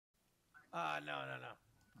No, no, no.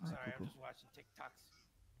 Alright, Sorry, cool, I'm cool. just watching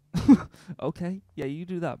TikToks. Okay, yeah, you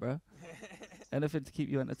do that, bro. Anything to keep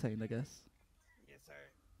you entertained, I guess. Yes, sir.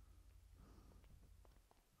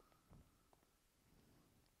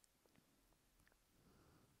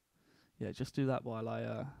 Yeah, just do that while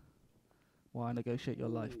I negotiate your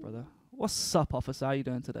life, brother. What's up, officer? How you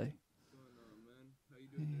doing today? What's going on, man? How you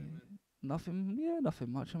doing today, man? Nothing. Yeah,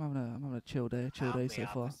 nothing much. I'm having a chill Help day me, so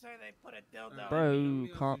far. officer. They put a dildo in Man, me. how Bro, many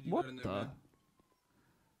can't. officers you What got in there, the? man?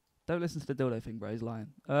 Don't listen to the dildo thing, bro. He's lying.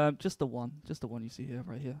 Just the one. Just the one you see here,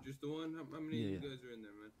 right here. Just the one? How many Yeah, of you yeah. guys are in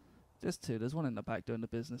there, man? Just two. There's one in the back doing the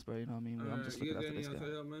business, bro. You know what I mean? I'm just You looking guys got after any this guy.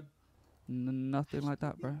 outside help, man? Nothing like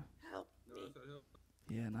that, bro. Help No me. outside help?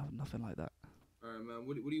 Yeah, no, nothing like that. Alright, man.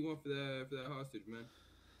 What do you want for that hostage, man?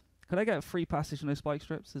 Could I get a free passage on those spike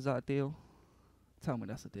strips? Is that a deal? Tell me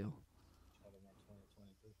that's a deal. We're gonna have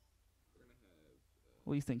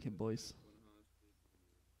What are you thinking, boys?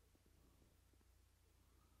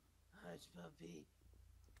 one hostage. Hush, puppy.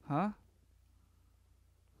 Huh?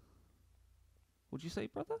 What'd you say,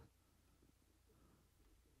 brother?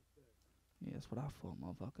 Yeah, that's what I thought,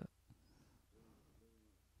 motherfucker.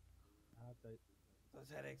 Those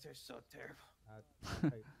headaches are so terrible.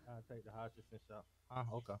 I'll take the hostage and stuff.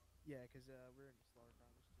 Okay. Yeah, because we're in the slaughter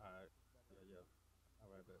ground. Alright. Yeah.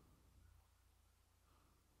 Alright, bet.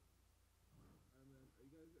 Alright, man. Are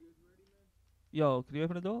you guys ready, man? Yo, can you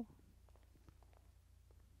open the door?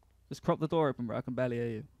 Just crop the door open, bro. I can barely hear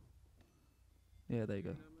you. Yeah, there you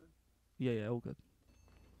go. Now, man? Yeah, all good.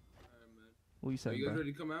 Alright, man. What are you Are saying, you guys bro?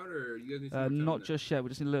 ready to come out, or you guys need some more time? Not just yet. We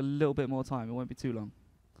just need a little bit more time. It won't be too long.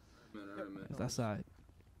 Alright, man. If that's alright.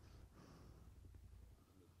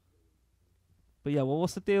 But yeah, well,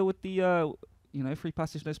 what's the deal with the free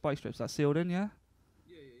passage, no spike strips? That's sealed in, yeah.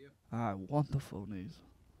 Yeah. Ah, wonderful news.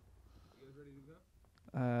 You guys ready to go?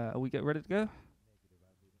 Are we get ready to go?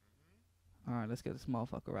 All right, let's get this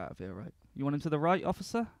motherfucker out of here, right? You want him to the right,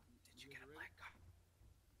 officer? Did you get a black card?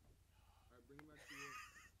 Alright, bring him back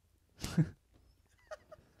to you.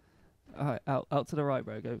 All right, out to the right,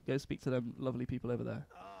 bro. Go speak to them lovely people over there.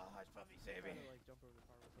 Oh, hush, puppy, save me. Like jump over the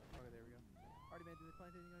car real quick. Okay, there we go. Alrighty, man. Did the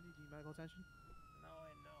client anything on you? Do you need medical attention? No,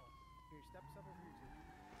 I know. Here, step over here too.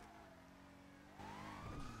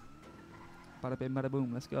 Bada bing, bada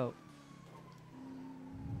boom. Let's go.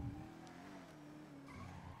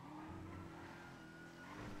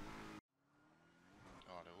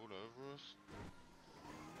 Oh, they're all over us.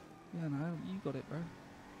 Yeah, no, you got it, bro.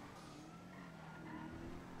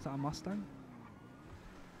 Is that a Mustang?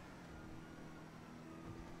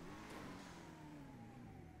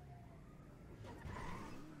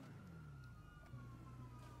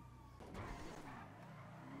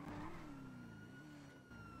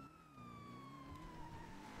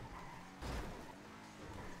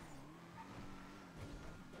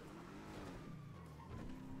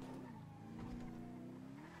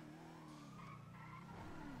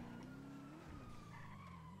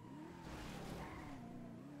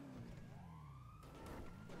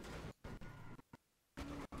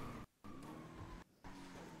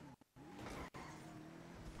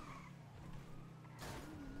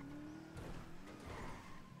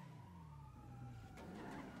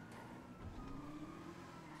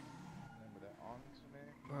 Remember that on to me?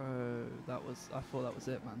 Bro, I thought that was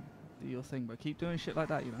it, man. Do your thing, bro. Keep doing shit like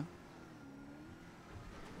that, you know.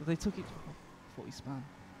 But they took it. Oh, I thought he spam.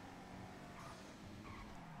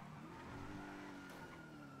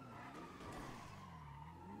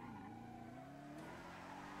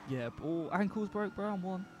 Yeah, all ankles broke, bro. I'm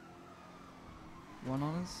one. One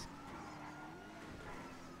on us.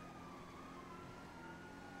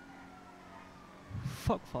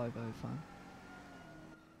 Fuck 5-0, fam.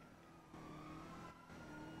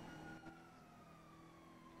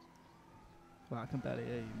 Well, I can barely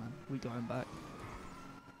hear you, man. We going back.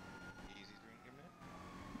 Easy drinking it.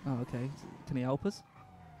 Oh, okay. Can he help us?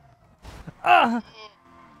 Ah!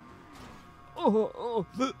 Oh!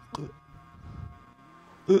 The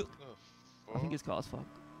I think fuck? his car's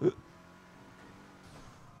fucked.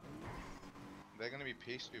 They're gonna be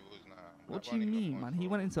pissed with us now. What That do you wasn't even mean, my man? He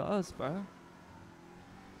fault. went into us, bro.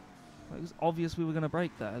 Like, it was obvious we were gonna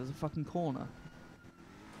break there. There's a fucking corner.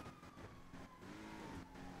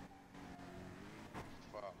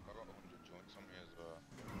 Fuck, I got 100 joints on me as well.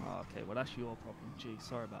 Oh, okay, well that's your problem. Gee,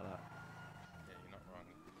 sorry about that. Yeah, you're not wrong.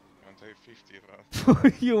 You want to take 50 of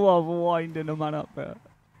that? You are winding a man up, bro.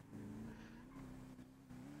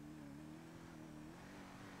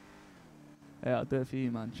 Yeah, I'll do it for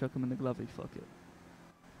you, man. Chuck him in the glovey. Fuck it.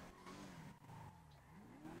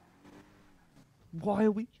 Why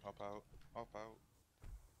are we? Hop out. Hop out.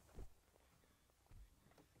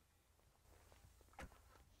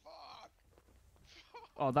 Fuck!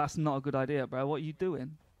 Oh, that's not a good idea, bro. What are you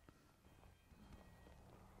doing?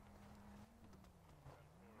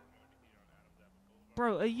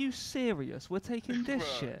 Bro, are you serious? We're taking this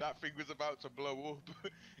Bruh, shit. that thing was about to blow up.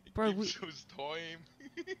 It Bro, gives us time.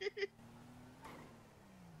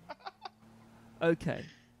 Okay.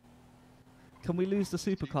 Can we lose the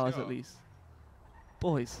supercars at GTR. least?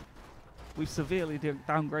 Boys, we've severely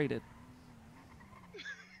downgraded.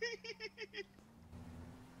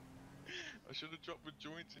 I should have dropped the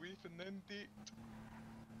joints reef and then dipped.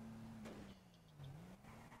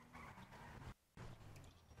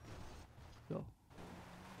 Yo.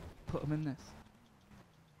 Put them in this.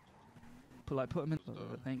 Put them in.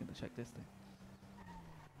 They ain't gonna check this thing.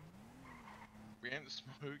 We ain't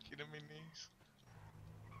smoking them in these.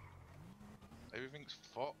 Everything's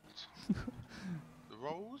fucked. The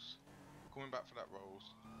rolls? Coming back for that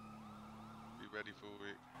rolls. Be ready for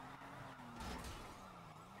it.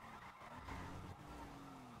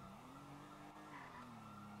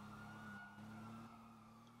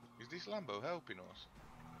 Is this Lambo helping us?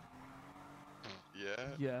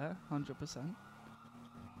 Yeah. Yeah, 100%.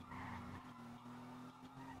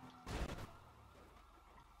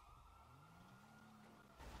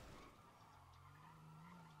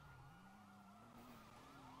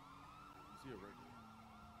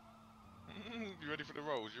 You ready for the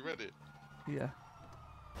rolls? You ready? Yeah.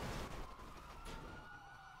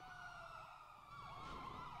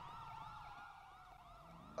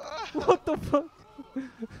 What the fuck?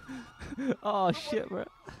 Oh shit, bro.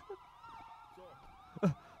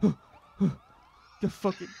 Just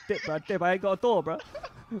fucking dip, bro. Dip, I ain't got a door, bro.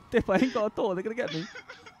 Dip, I ain't got a door. They're gonna get me.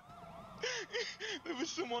 There was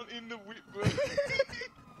someone in the whip, bro.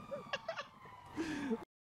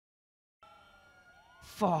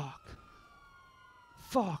 Fuck.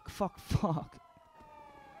 Fuck, fuck, fuck.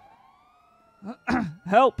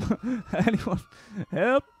 Help! Anyone?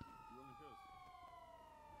 Help!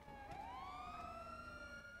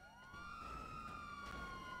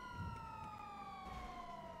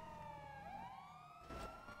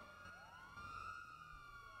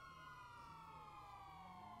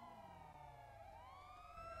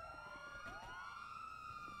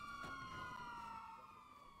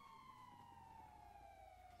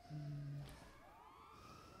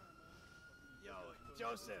 Yo,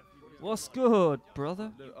 Joseph. What's good,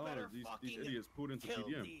 brother? You Oh, better these fucking idiots pulled into kill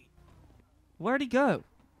TDM. me. Where'd he go?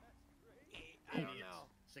 I don't know.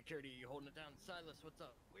 Security, you holding it down? Silas, what's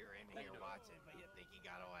up? We were in here watching, but you think he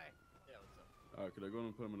got away? Yeah, what's up? Alright, could I go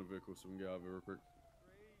and put him in a vehicle so we can get out of here real quick?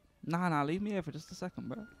 Nah, leave me here for just a second,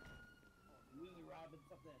 bro.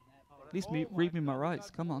 At least read me my rights.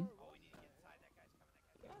 Come on. Oh,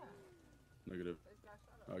 we need to get inside. That guy's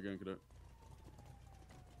coming. Negative. Again, could I?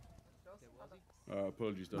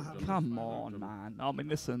 Apologies, Dad. Come on, man. I'm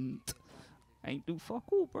innocent. Ain't do fuck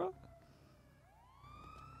all, bro.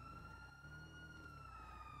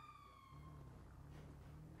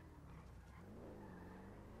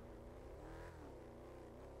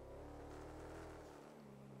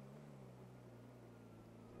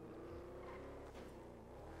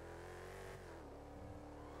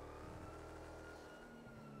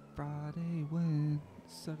 Friday when?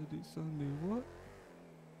 Saturday, Sunday, what?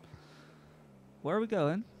 Where are we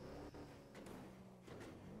going?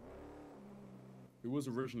 It was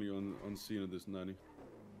originally on scene of this nanny.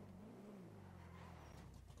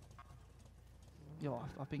 Yo,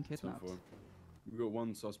 I've been kidnapped. 10-4. We've got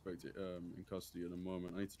one suspect in custody at the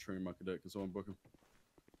moment. I need to train my cadet. Can someone book him?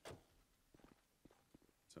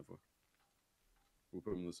 10-4. We'll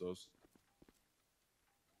put him in the cells.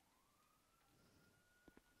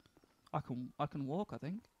 I can walk, I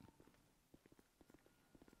think.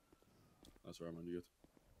 That's right, man. You good?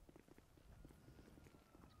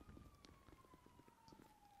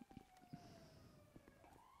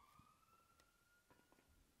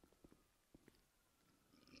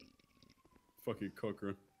 Fucking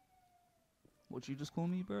cocker. What'd you just call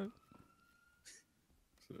me, bro?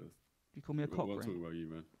 So, You call me a we cock won't talk ring? about you,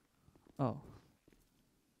 man. Oh.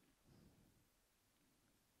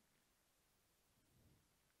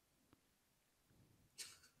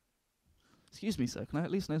 Excuse me, sir. Can I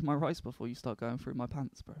at least know my rights before you start going through my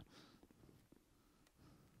pants, bro?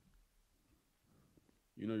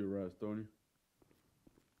 You know your rights, don't you?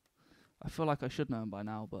 I feel like I should know them by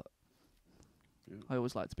now, but Yeah. I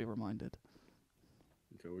always like to be reminded.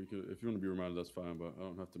 Okay, well, if you want to be reminded, that's fine, but I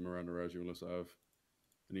don't have to Miranderize you unless I have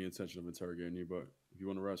any intention of interrogating you. But if you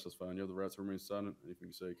want to rest, that's fine. You have the right to remain silent. Anything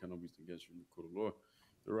you say cannot be used against you in the court of law.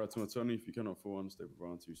 The right to an attorney. If you cannot afford one, stay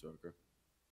provided to you, sir, okay?